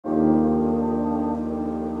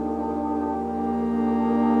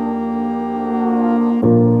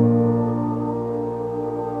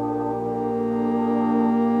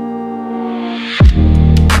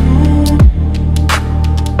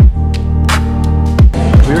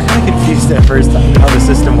first time how the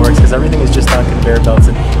system works, because everything is just on conveyor belts.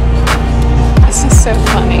 And this is so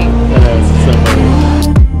funny. it's so funny.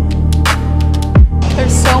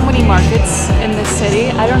 There's so many markets in this city.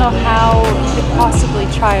 I don't know how you could possibly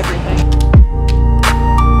try everything.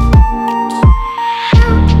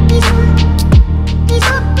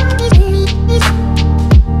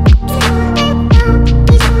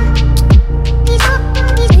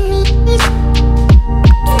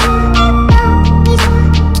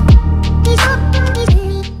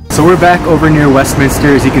 So we're back over near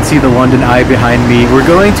Westminster. As you can see the London Eye behind me. We're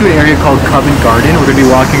going to an area called Covent Garden. We're going to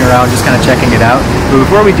be walking around just kind of checking it out. But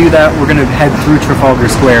before we do that, we're going to head through Trafalgar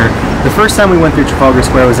Square. The first time we went through Trafalgar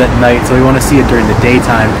Square was at night, so we want to see it during the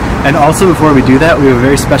daytime. And also before we do that, we have a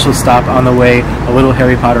very special stop on the way, a little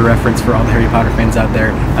Harry Potter reference for all the Harry Potter fans out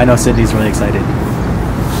there. I know Sydney's really excited.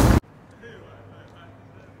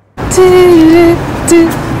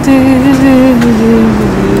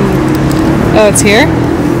 Oh, it's here?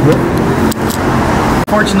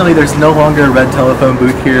 Fortunately, there's no longer a red telephone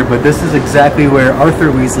booth here, but this is exactly where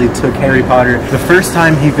Arthur Weasley took Harry Potter the first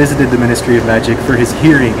time he visited the Ministry of Magic for his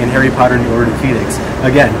hearing in Harry Potter and the Order of the Phoenix.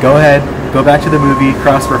 Again, go ahead, go back to the movie,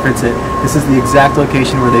 cross-reference it. This is the exact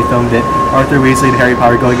location where they filmed it. Arthur Weasley and Harry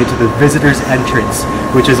Potter going into the visitor's entrance,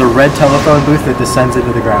 which is a red telephone booth that descends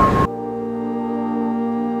into the ground.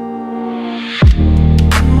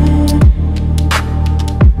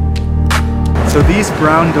 So these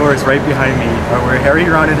brown doors right behind me are where Harry,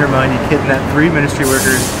 Ron, and Hermione kidnapped 3 Ministry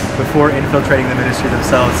workers before infiltrating the Ministry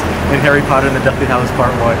themselves in Harry Potter and the Deathly Hallows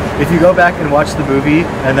Part 1. If you go back and watch the movie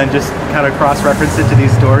and then just kind of cross-reference it to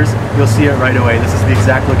these doors, you'll see it right away. This is the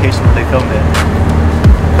exact location where they filmed it.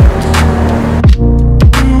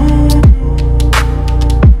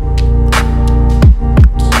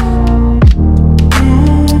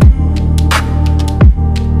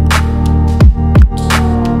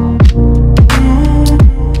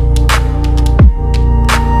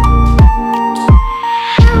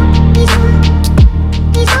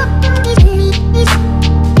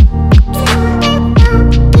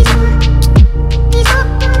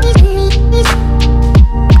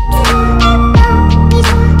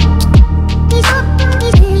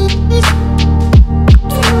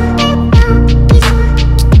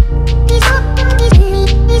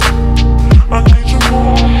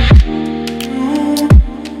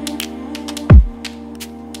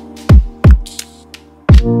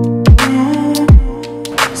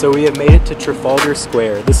 So we have made it to Trafalgar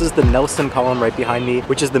Square. This is the Nelson column right behind me,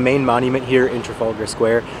 which is the main monument here in Trafalgar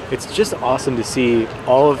Square. It's just awesome to see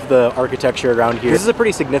all of the architecture around here. This is a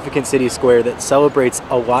pretty significant city square that celebrates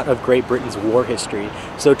a lot of Great Britain's war history.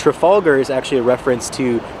 So Trafalgar is actually a reference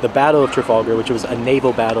to the Battle of Trafalgar, which was a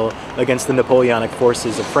naval battle against the Napoleonic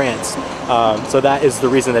forces of France. So that is the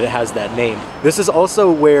reason that it has that name. This is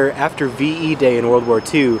also where, after VE Day in World War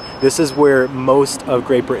II, this is where most of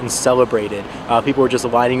Great Britain celebrated. People were just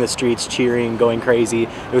lining the streets, cheering, going crazy.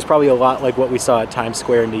 It was probably a lot like what we saw at Times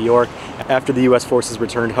Square in New York after the US forces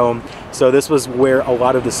returned home. So this was where a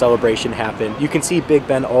lot of the celebration happened. You can see Big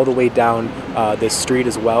Ben all the way down this street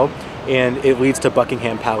as well, and it leads to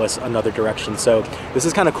Buckingham Palace another direction. So this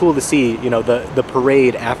is kind of cool to see, you know, the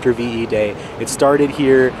parade after VE Day. It started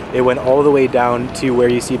here, it went all the way down to where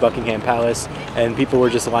you see Buckingham Palace, and people were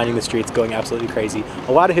just lining the streets going absolutely crazy.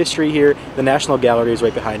 A lot of history here. The National Gallery is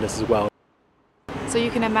right behind us as well. So you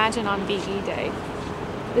can imagine on VE Day,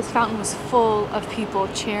 this fountain was full of people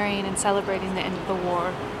cheering and celebrating the end of the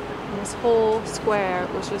war. And this whole square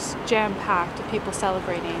was just jam-packed of people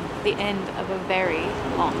celebrating the end of a very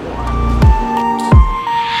long war.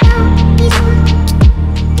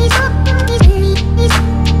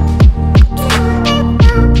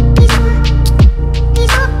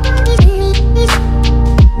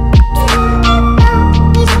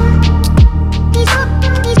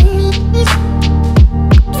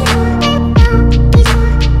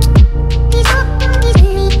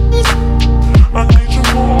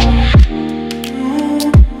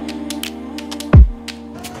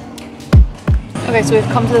 Okay, so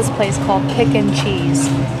we've come to this place called Pick and Cheese,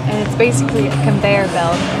 and it's basically a conveyor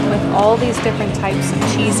belt with all these different types of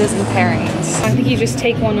cheeses and pairings. I think you just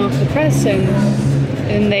take one off the press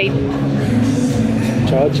and they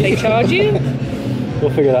Charge you? They charge you? We'll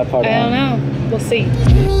figure that part out. I don't know. We'll see.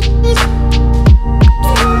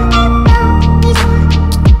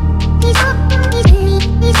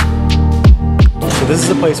 So this is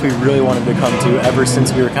a place we really wanted to come to ever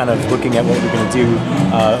since we were kind of looking at what we were going to do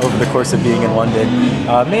over the course of being in London.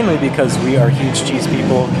 Mainly because we are huge cheese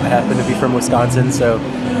people. I happen to be from Wisconsin, so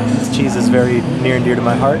cheese is very near and dear to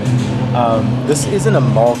my heart. This is in a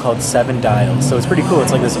mall called Seven Dials, so it's pretty cool.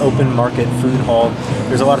 It's like this open market food hall.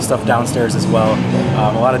 There's a lot of stuff downstairs as well,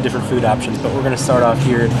 a lot of different food options, but we're going to start off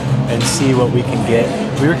here and see what we can get.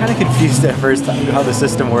 We were kind of confused at first how the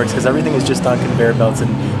system works because everything is just on conveyor belts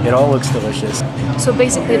and it all looks delicious. So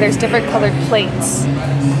basically there's different colored plates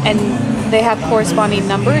and they have corresponding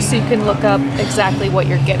numbers so you can look up exactly what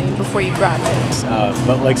you're getting before you grab it.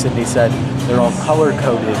 But like Sydney said, they're all color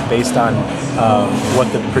coded based on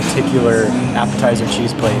what the particular appetizer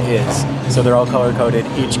cheese plate is. So they're all color coded.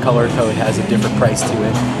 Each color code has a different price to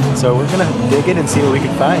it. So we're gonna dig in and see what we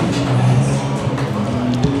can find.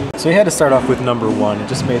 So we had to start off with number 1. It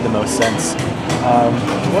just made the most sense.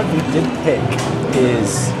 What we did pick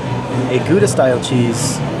is a Gouda style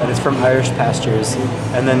cheese that is from Irish pastures,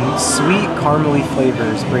 and then sweet caramely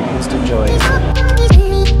flavors bring instant joy.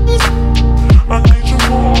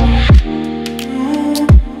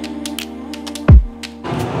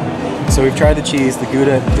 So we've tried the cheese. The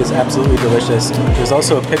Gouda is absolutely delicious. There's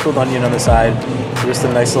also a pickled onion on the side, so just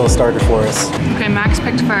a nice little starter for us. Okay, Max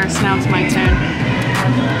picked first. Now it's my turn.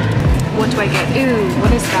 What do I get? Ooh,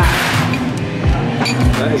 what is that?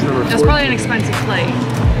 That is number 4. That's probably an expensive plate.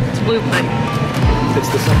 It's a blue plate.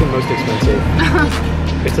 It's the second most expensive.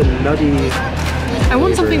 It's a nutty I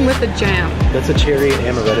want something with the jam. That's a cherry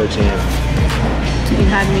and amaretto jam. You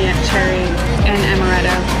had me at cherry and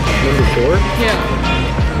amaretto. Number 4? Yeah.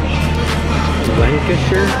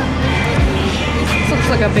 Lancashire? This looks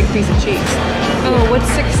like a big piece of cheese. Oh, what's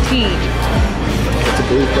 16? It's a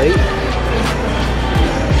blue plate.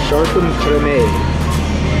 Sharpened creme.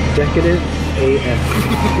 Decadent AF.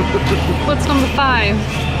 What's number 5?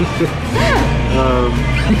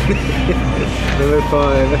 Number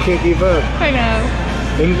 5. I can't keep up. I know.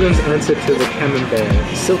 England's answer to the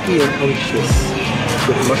camembert. Silky and unctuous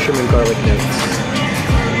with mushroom and garlic notes.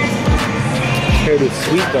 Paired with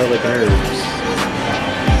sweet garlic and herbs.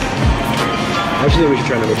 Actually, we should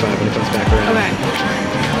try number 5 when it comes back around. Okay.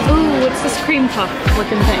 Ooh, what's this cream puff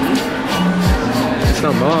looking thing? It's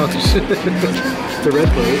not mocked. It's a red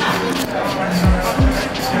plate.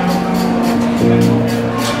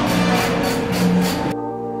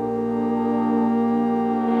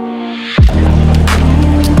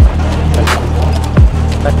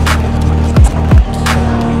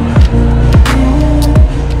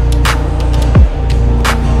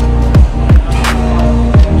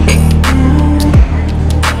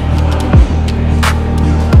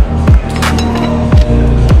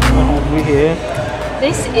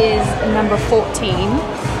 This is number 14,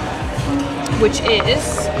 which is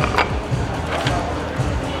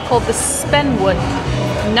called the Spenwood.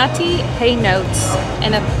 Nutty hay notes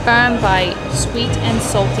and a firm bite, sweet and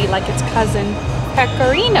salty like its cousin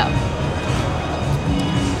Pecorino,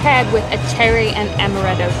 paired with a cherry and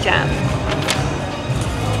amaretto jam.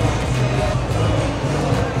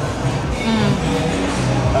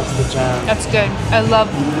 That's the jam. That's good.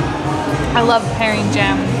 I love pairing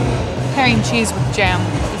jam. Pairing cheese with jam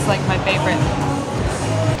is like my favorite.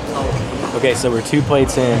 Okay, so we're 2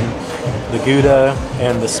 plates in. The Gouda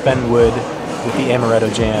and the Spenwood with the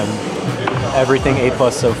amaretto jam. Everything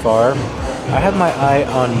A+ so far. I have my eye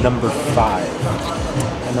on number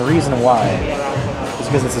 5. And the reason why is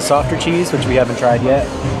because it's a softer cheese, which we haven't tried yet.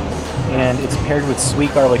 And it's paired with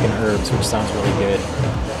sweet garlic and herbs, which sounds really good.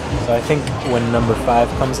 So I think when number 5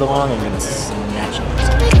 comes along, I'm gonna snatch it.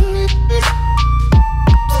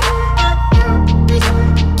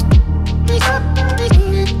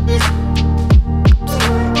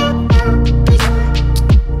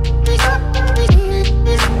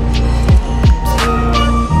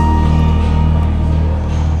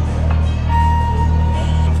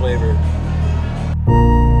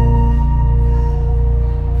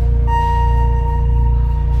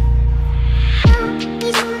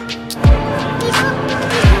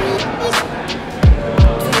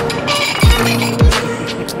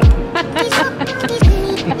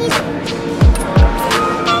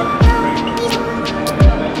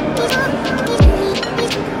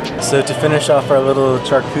 So to finish off our little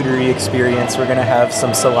charcuterie experience, we're gonna have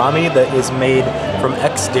some salami that is made from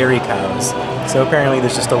ex-dairy cows. So apparently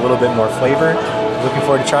there's just a little bit more flavor. Looking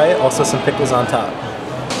forward to try it. Also some pickles on top.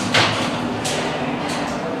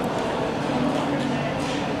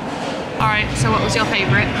 All right, so what was your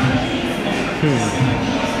favorite?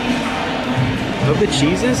 Of the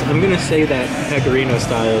cheeses, I'm gonna say that Pecorino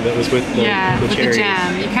style that was with the with cherry. the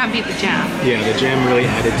jam. You can't beat the jam. Yeah, the jam really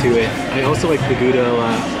added to it. I also like the Gouda a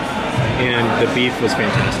lot. and the beef was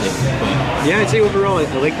fantastic. But yeah, I'd say overall I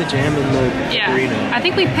like the jam and the burrito. I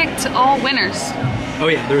think we picked all winners. Oh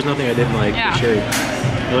yeah, there was nothing I didn't like, for sure.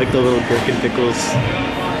 I like the little gherkin pickles.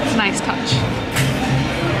 It's a nice touch.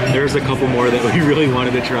 There's a couple more that we really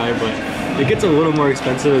wanted to try, but it gets a little more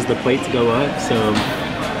expensive as the plates go up, so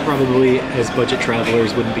probably as budget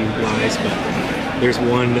travelers wouldn't be wise, but there's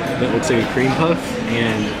one that looks like a cream puff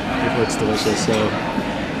and it looks delicious, so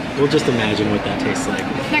we'll just imagine what that tastes like.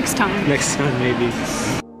 Next time. Next time, maybe.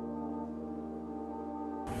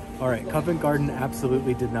 Alright, Covent Garden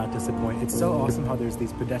absolutely did not disappoint. It's so awesome how there's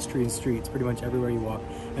these pedestrian streets pretty much everywhere you walk,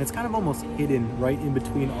 and it's kind of almost hidden right in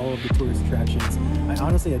between all of the tourist attractions. I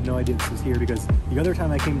honestly had no idea this was here because the other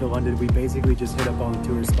time I came to London, we basically just hit up all the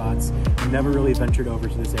tourist spots, never really ventured over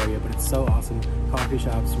to this area, but it's so awesome. Coffee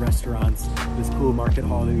shops, restaurants, this cool market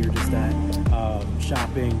hall that we were just at,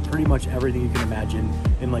 shopping, pretty much everything you can imagine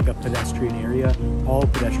in like a pedestrian area, all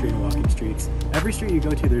pedestrian walking streets. Every street you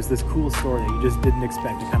go to, there's this cool store that you just didn't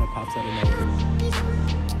expect. It kind of pops out of nowhere.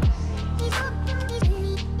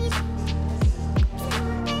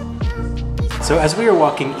 So as we were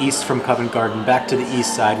walking east from Covent Garden back to the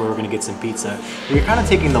east side where we're going to get some pizza, we were kind of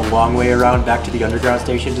taking the long way around back to the underground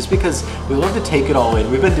station just because we love to take it all in.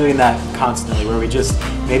 We've been doing that constantly where we just,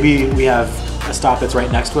 maybe we have a stop that's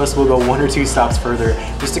right next to us, we'll go 1 or 2 stops further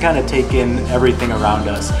just to kind of take in everything around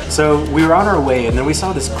us. So we were on our way and then we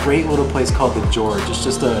saw this great little place called the George. It's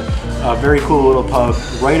just a very cool little pub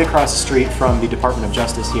right across the street from the Department of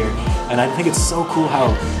Justice here. And I think it's so cool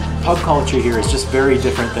how pub culture here is just very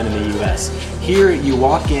different than in the US. Here you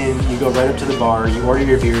walk in, you go right up to the bar, you order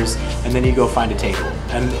your beers, and then you go find a table.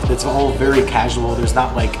 And it's all very casual. There's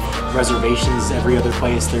not like reservations every other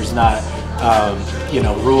place. There's not you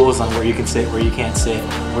know, rules on where you can sit, where you can't sit,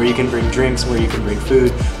 where you can bring drinks, where you can bring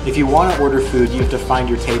food. If you want to order food, you have to find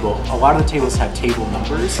your table. A lot of the tables have table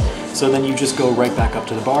numbers, so then you just go right back up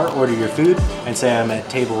to the bar, order your food, and say I'm at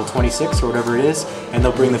table 26 or whatever it is, and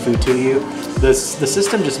they'll bring the food to you. The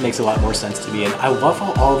system just makes a lot more sense to me, and I love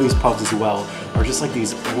how all these pubs as well are just like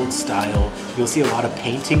these old style. You'll see a lot of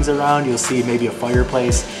paintings around, you'll see maybe a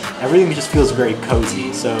fireplace. Everything just feels very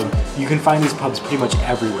cozy, so you can find these pubs pretty much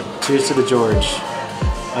everywhere. Cheers to the George.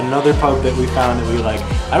 Another pub that we found that we like.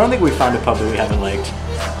 I don't think we found a pub that we haven't liked.